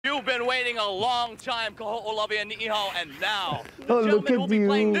You've been waiting a long time, Kaho'olawe and Ni'ihau, and now the Oh, gentlemen will be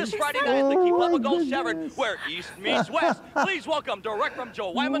playing this Friday night at the Keep Level Gold goodness. Chevron, where East meets West. Please welcome, direct from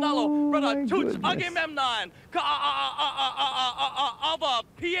Joe Waimanalo, Brother Toots Agamemnon, of a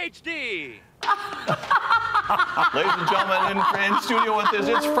PhD. Ladies and gentlemen, in studio with us,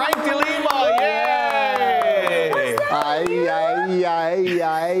 it's Frank Delima. Yay!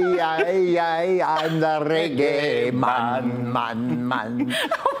 I'm the reggae man.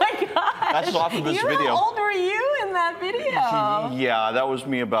 Oh my God! That's off of this video. How old were you in that video? Yeah, that was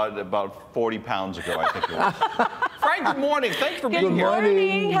me about 40 pounds ago, I think it was. Frank, good morning. Thanks for being here. Good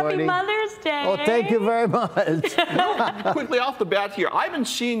morning. Happy Morning. Mother's Day. Oh, thank you very much. Quickly off the bat here, I've been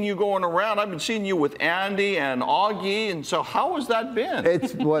seeing you going around. I've been seeing you with Andy and Augie, and so how has that been?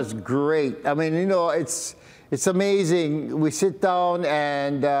 It was great. I mean, you know, it's amazing. We sit down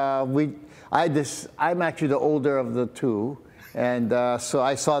and I'm actually the older of the two. And so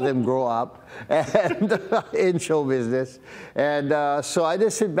I saw them grow up and in show business. And so I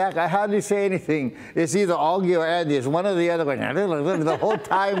just sit back. I hardly say anything. It's either Augie or Andy. It's one or the other. The whole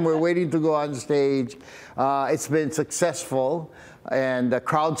time we're waiting to go on stage. It's been successful. And the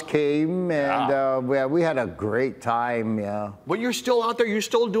crowds came, and we had a great time, yeah. But you're still out there. You're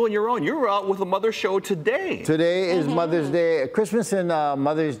still doing your own. You're out with a Mother's Show today. Today is Mother's Day. Christmas and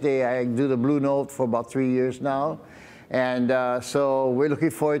Mother's Day, I do the Blue Note for about 3 years now. And so we're looking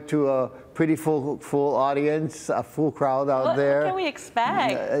forward to a pretty full audience, a full crowd out there. What can we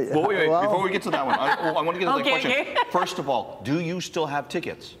expect? Well, wait, before we get to that one, I want to get to the question. Okay. First of all, do you still have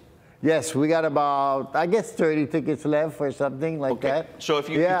tickets? Yes, we got about, I guess, 30 tickets left or something like that. So if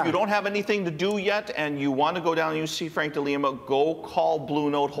you don't have anything to do yet and you want to go down and you see Frank Delima, go call Blue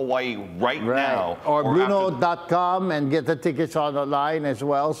Note Hawaii right now. Or bluenote.com and get the tickets on the line as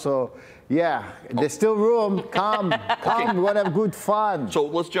well. So, yeah, there's still room. Come, we're going to have good fun. So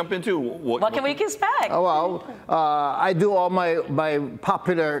let's jump into What can we expect? Oh, well, I do all my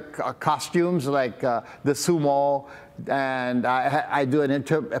popular costumes like the sumo, and I do an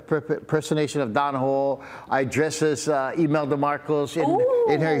impersonation of Don Ho. I dress as Imelda Marcos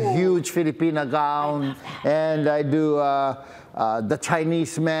in her huge Filipina gown, and I do the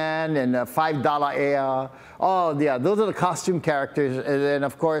Chinese man and $5 Ea. Oh, yeah, those are the costume characters. And then,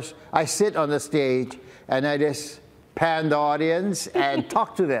 of course, I sit on the stage and I just pan the audience and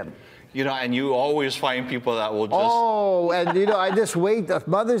talk to them. You know, and you always find people that will just... Oh, and you know, I just wait,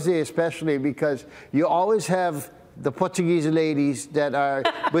 Mother's Day especially, because you always have the Portuguese ladies that are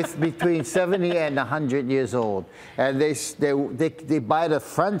between 70 and 100 years old. And they buy the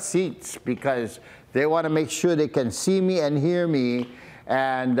front seats because they want to make sure they can see me and hear me.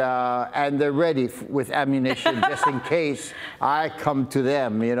 And they're ready with ammunition just in case I come to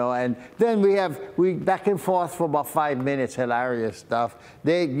them, you know. And then we back and forth for about 5 minutes, hilarious stuff.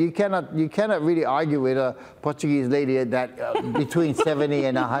 You cannot really argue with a Portuguese lady that between 70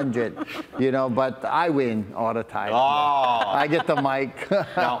 and 100, you know. But I win all the time. Oh. I get the mic.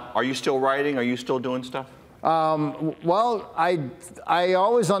 Now, are you still writing? Are you still doing stuff? Well, I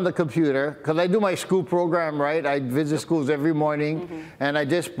always on the computer because I do my school program, right? I visit schools every morning, and I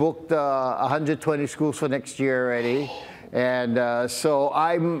just booked 120 schools for next year already. And so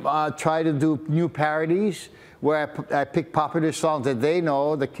I'm trying to do new parodies where I pick popular songs that they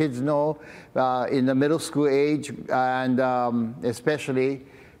know, the kids know, in the middle school age, and especially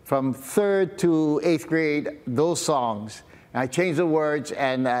from 3rd to 8th grade, those songs. I change the words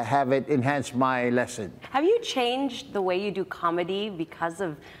and have it enhance my lesson. Have you changed the way you do comedy because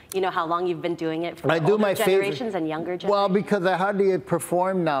of, you know, how long you've been doing it for older generations and younger generations? Well, because I hardly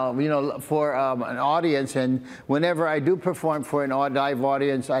perform now, you know, for an audience. And whenever I do perform for an live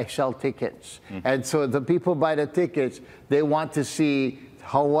audience, I sell tickets. And so the people buy the tickets, they want to see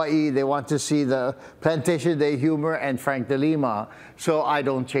Hawaii, they want to see the Plantation Day humor and Frank Delima, so I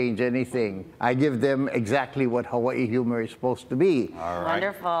don't change anything. I give them exactly what Hawaii humor is supposed to be. All right.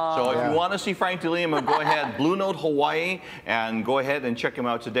 Wonderful. So if you want to see Frank Delima, go ahead, Blue Note Hawaii, and go ahead and check him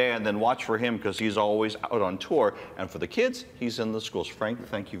out today, and then watch for him because he's always out on tour. And for the kids, he's in the schools. Frank,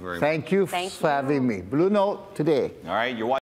 thank you very much. Thank you for having me. Blue Note today. All right, you're watching.